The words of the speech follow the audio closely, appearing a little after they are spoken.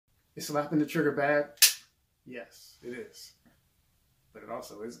Is slapping the trigger bad? Yes, it is. But it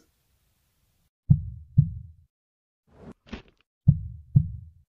also isn't.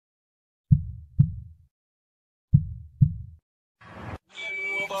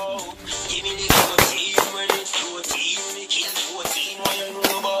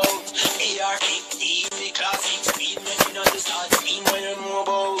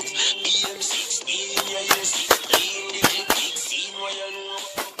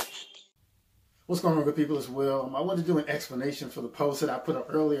 What's going on, good people? It's Will. I want to do an explanation for the post that I put up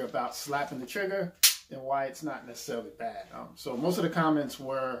earlier about slapping the trigger and why it's not necessarily bad. So most of the comments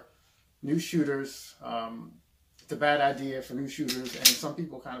were new shooters. It's a bad idea for new shooters, and some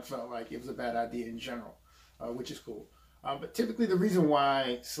people kind of felt like it was a bad idea in general, which is cool. But typically the reason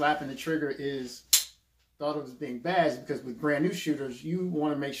why slapping the trigger is thought of as being bad is because with brand new shooters, you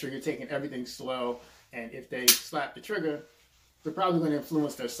want to make sure you're taking everything slow, and if they slap the trigger, they're probably going to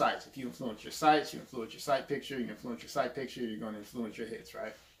influence their sights. If you influence your sights, you influence your sight picture. You influence your sight picture, you're going to influence your hits,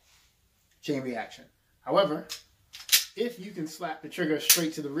 right? Chain reaction. However, if you can slap the trigger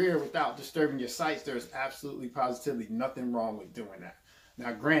straight to the rear without disturbing your sights, there's absolutely positively nothing wrong with doing that.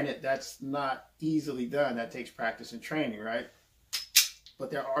 Now, granted, that's not easily done. That takes practice and training, right? But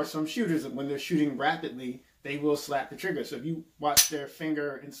there are some shooters that when they're shooting rapidly, they will slap the trigger. So if you watch their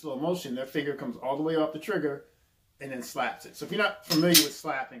finger in slow motion, their finger comes all the way off the trigger and then slaps it. So if you're not familiar with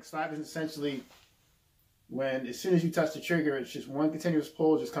slapping, slapping is essentially when as soon as you touch the trigger, it's just one continuous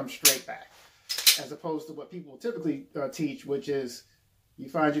pull, just comes straight back. As opposed to what people typically teach, which is you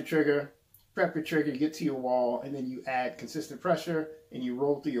find your trigger, prep your trigger, you get to your wall, and then you add consistent pressure and you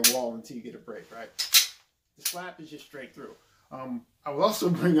roll through your wall until you get a break, right? The slap is just straight through. I will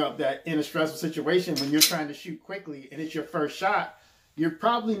also bring up that in a stressful situation, when you're trying to shoot quickly and it's your first shot, you're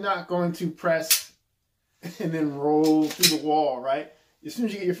probably not going to press and then roll through the wall, right? As soon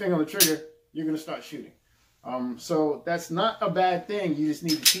as you get your finger on the trigger, you're going to start shooting. So that's not a bad thing. You just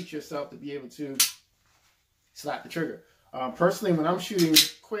need to teach yourself to be able to slap the trigger. Personally, when I'm shooting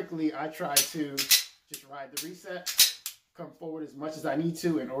quickly, I try to just ride the reset, come forward as much as I need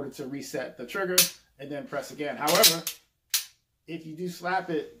to in order to reset the trigger, and then press again. However, if you do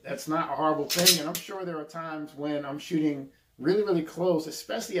slap it, that's not a horrible thing. And I'm sure there are times when I'm shooting really, really close,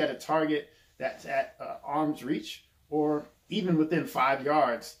 especially at a target that's at arm's reach or even within 5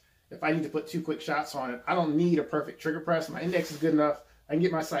 yards. If I need to put 2 quick shots on it, I don't need a perfect trigger press. My index is good enough. I can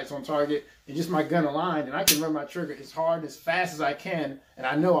get my sights on target and just my gun aligned, and I can run my trigger as hard, as fast as I can, and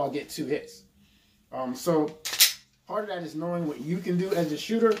I know I'll get 2 hits. So part of that is knowing what you can do as a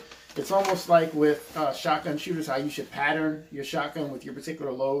shooter. It's almost like with shotgun shooters, how you should pattern your shotgun with your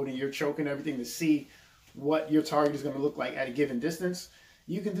particular load and your choke and everything to see what your target is going to look like at a given distance.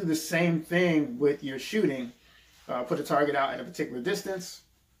 You can do the same thing with your shooting. Put a target out at a particular distance,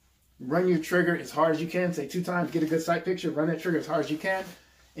 run your trigger as hard as you can, say 2 times, get a good sight picture, run that trigger as hard as you can,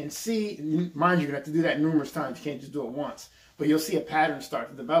 and see, mind you, you're going to have to do that numerous times. You can't just do it once. But you'll see a pattern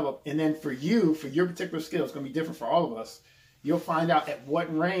start to develop. And then for you, for your particular skill, it's going to be different for all of us. You'll find out at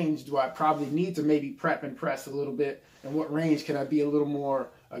what range do I probably need to maybe prep and press a little bit, and what range can I be a little more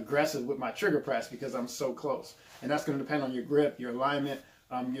aggressive with my trigger press because I'm so close. And that's going to depend on your grip, your alignment,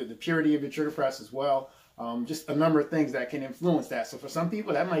 the purity of your trigger press as well. Just a number of things that can influence that. So for some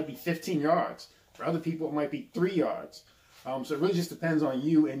people, that might be 15 yards. For other people, it might be 3 yards. So it really just depends on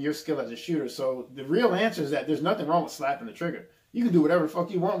you and your skill as a shooter. So the real answer is that there's nothing wrong with slapping the trigger. You can do whatever the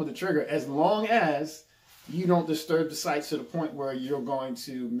fuck you want with the trigger as long as you don't disturb the sights to the point where you're going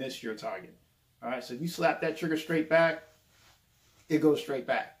to miss your target. All right, so if you slap that trigger straight back, it goes straight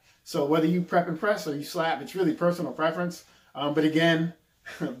back. So whether you prep and press or you slap, it's really personal preference. But again,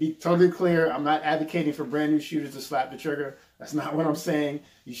 be totally clear, I'm not advocating for brand new shooters to slap the trigger. That's not what I'm saying.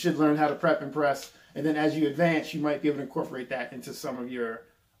 You should learn how to prep and press, and then as you advance, you might be able to incorporate that into some of your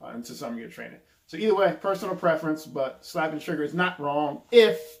training. So either way, personal preference, but slapping the trigger is not wrong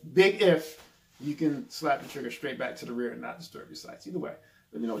if, big if, you can slap the trigger straight back to the rear and not disturb your sights. Either way,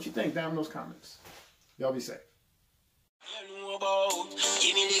 let me know what you think down in those comments. Y'all be safe. You know about,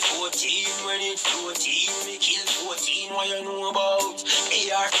 give me the 14, when it's 14, me kill 14, what you know about,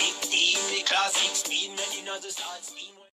 AR-15, the class 16, when you know the start steam.